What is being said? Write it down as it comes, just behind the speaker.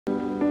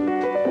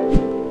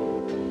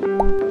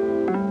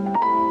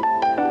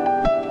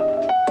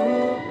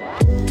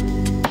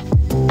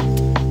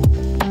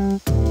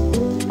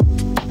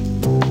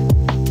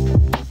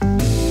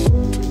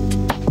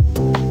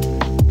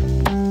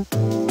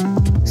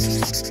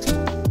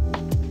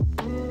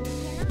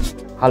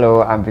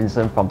Hello, I'm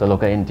Vincent from the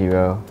local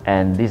interior,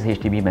 and this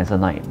HDB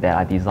Maisonette that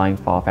I designed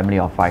for a family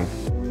of 5.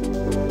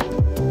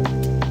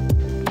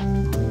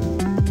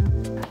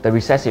 The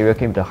recess area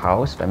came to the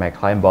house when my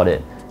client bought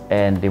it,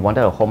 and they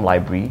wanted a home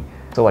library,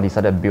 so I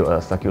decided to build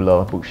a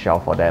circular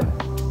bookshelf for them.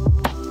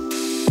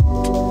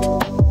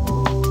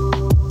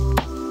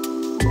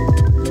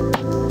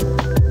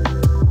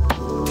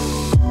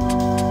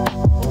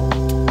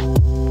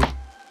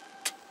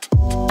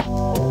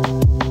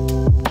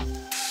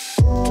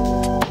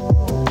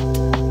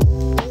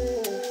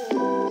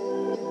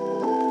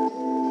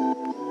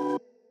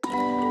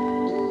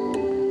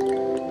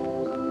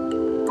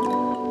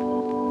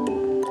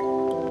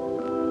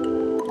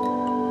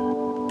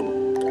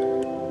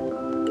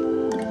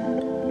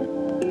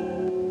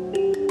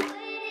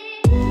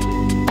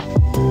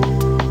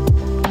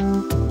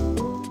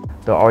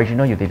 The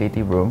original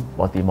utility room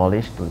was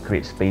demolished to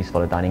create space for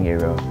the dining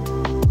area.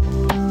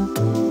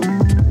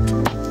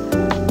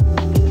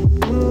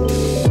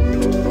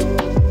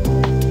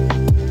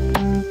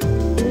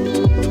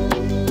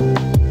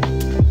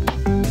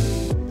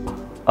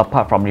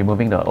 Apart from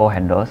removing the old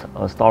handles,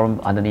 a storeroom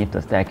underneath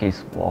the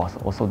staircase was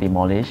also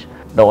demolished.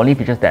 The only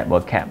features that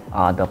were kept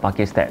are the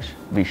parquet steps,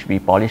 which we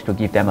polished to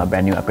give them a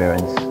brand new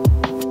appearance.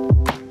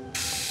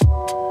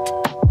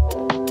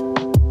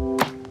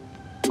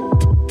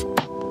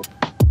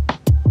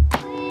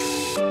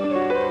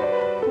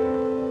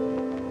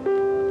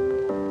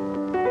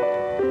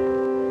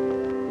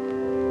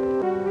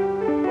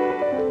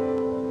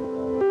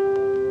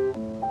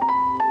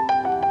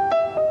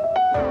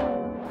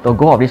 The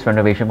goal of this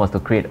renovation was to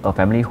create a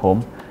family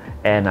home,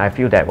 and I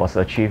feel that was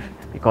achieved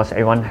because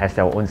everyone has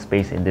their own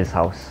space in this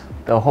house.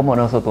 The homeowner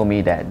also told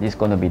me that this is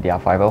going to be their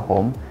forever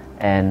home,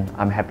 and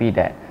I'm happy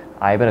that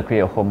I'm able to create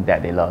a home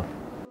that they love.